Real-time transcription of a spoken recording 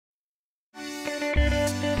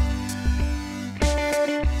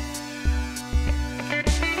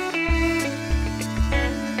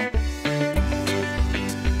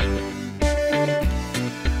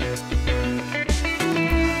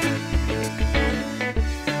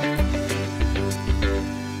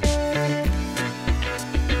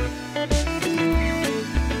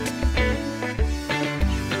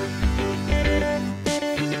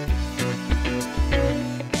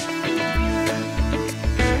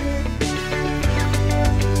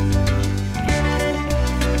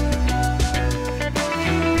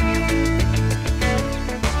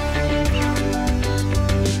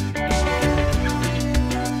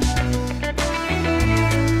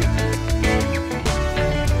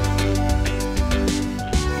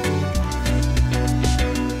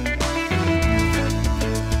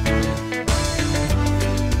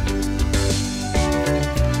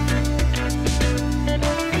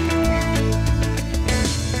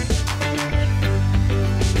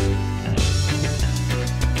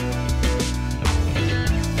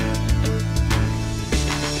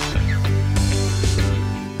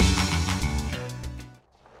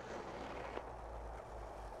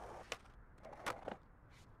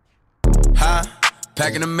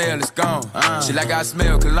Packing the mail, it's gone. Shit like I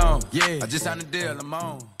smell cologne. Yeah, I just signed a deal, I'm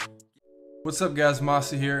on. What's up guys,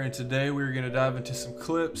 Mossy here, and today we're going to dive into some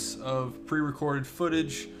clips of pre-recorded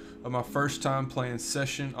footage of my first time playing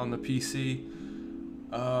Session on the PC.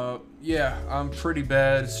 Yeah, I'm pretty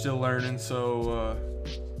bad, still learning, so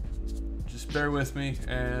just bear with me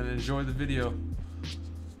and enjoy the video.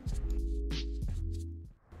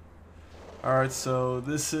 Alright, so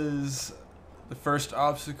this is the first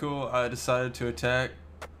obstacle I decided to attack,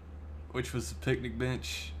 which was the picnic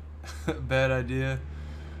bench. Bad idea.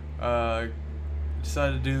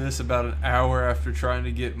 Decided to do this about an hour after trying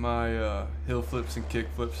to get my hill flips and kick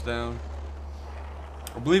flips down.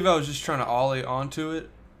 I believe I was just trying to ollie onto it,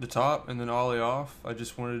 the top, and then ollie off. I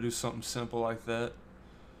just wanted to do something simple like that.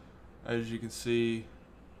 As you can see,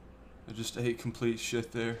 I just ate complete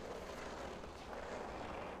shit there.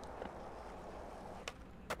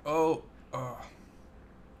 Oh, I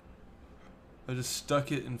just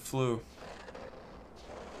stuck it and flew.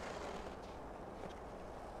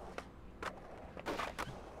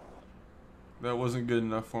 That wasn't good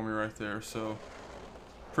enough for me right there, so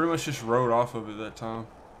pretty much just rode off of it that time.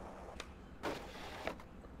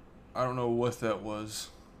 I don't know what that was,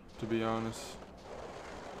 to be honest.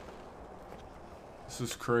 This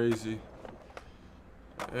is crazy.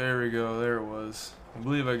 There we go, there it was. I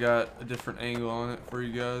believe I got a different angle on it for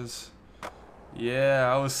you guys. Yeah,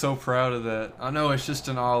 I was so proud of that. I know it's just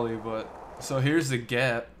an ollie, but so here's the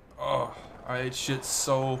gap. Oh, I ate shit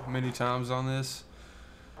so many times on this.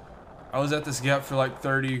 I was at this gap for like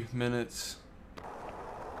 30 minutes.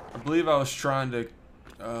 I believe I was trying to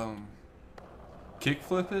kick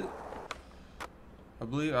flip it. I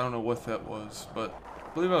don't know what that was, but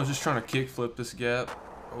I believe I was just trying to kick flip this gap.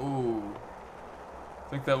 Oh, I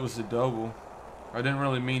think that was the double. I didn't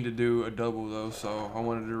really mean to do a double though, so I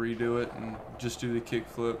wanted to redo it and just do the kick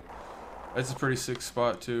flip. That's a pretty sick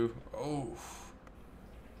spot too. Oh.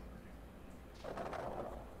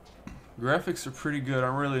 Graphics are pretty good.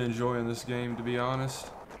 I'm really enjoying this game, to be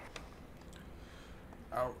honest.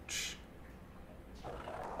 Ouch.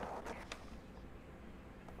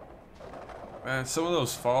 Man, some of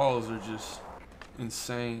those falls are just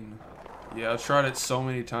insane. Yeah, I've tried it so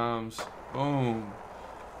many times. Boom.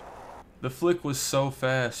 The flick was so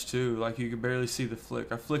fast too, like you could barely see the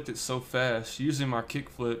flick. I flicked it so fast. Usually my kick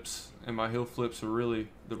flips and my heel flips are really,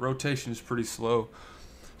 the rotation is pretty slow.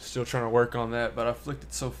 Still trying to work on that, but I flicked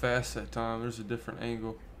it so fast that time. There's a different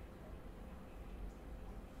angle.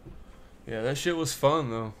 Yeah, that shit was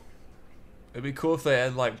fun though. It'd be cool if they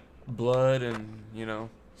had like blood and, you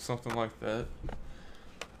know, something like that.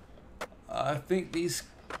 I think these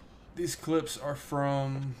clips are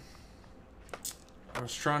from, I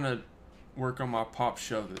was trying to work on my pop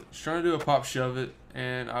shove it. I was trying to do a pop shove it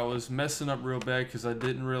and I was messing up real bad because I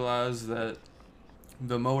didn't realize that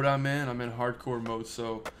the mode I'm in hardcore mode,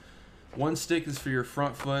 so one stick is for your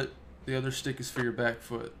front foot, the other stick is for your back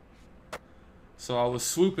foot. So I was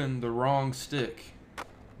swooping the wrong stick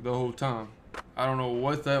the whole time. I don't know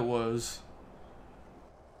what that was.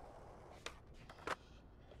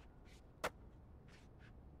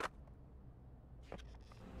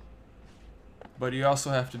 But you also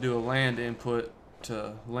have to do a land input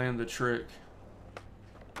to land the trick,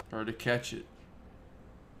 or to catch it.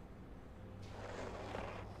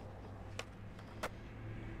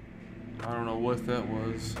 I don't know what that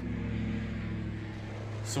was.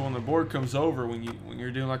 So when the board comes over, when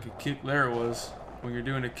you're doing like a kick, there it was. When you're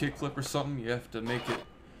doing a kick flip or something, you have to make it.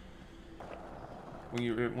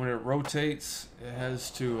 When it rotates, it has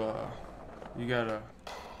to. You gotta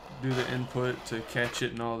do the input to catch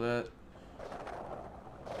it and all that.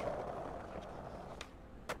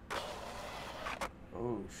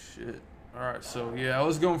 Oh shit! All right, so yeah, I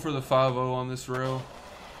was going for the 5-0 on this rail.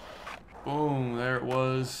 Boom! There it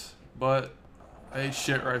was. But I ate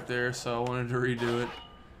shit right there, so I wanted to redo it.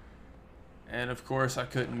 And of course I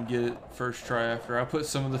couldn't get it first try after. I put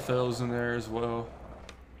some of the fails in there as well.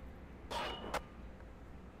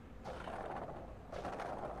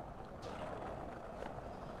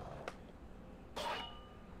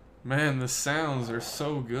 Man, the sounds are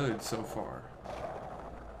so good so far.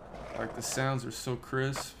 Like the sounds are so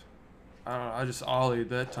crisp. I don't know, I just ollied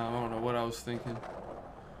that time. I don't know what I was thinking.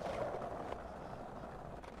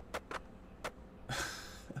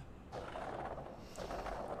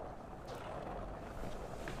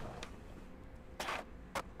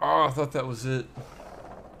 Oh, I thought that was it.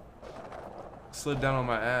 Slid down on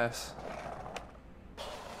my ass.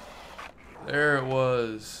 There it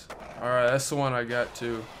was. Alright, that's the one I got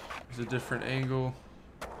to. There's a different angle.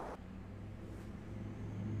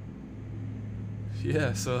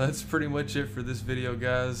 yeah, so that's pretty much it for this video,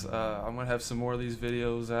 guys. I'm gonna have some more of these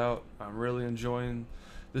videos out. I'm really enjoying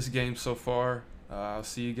this game so far. I'll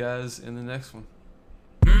see you guys in the next one.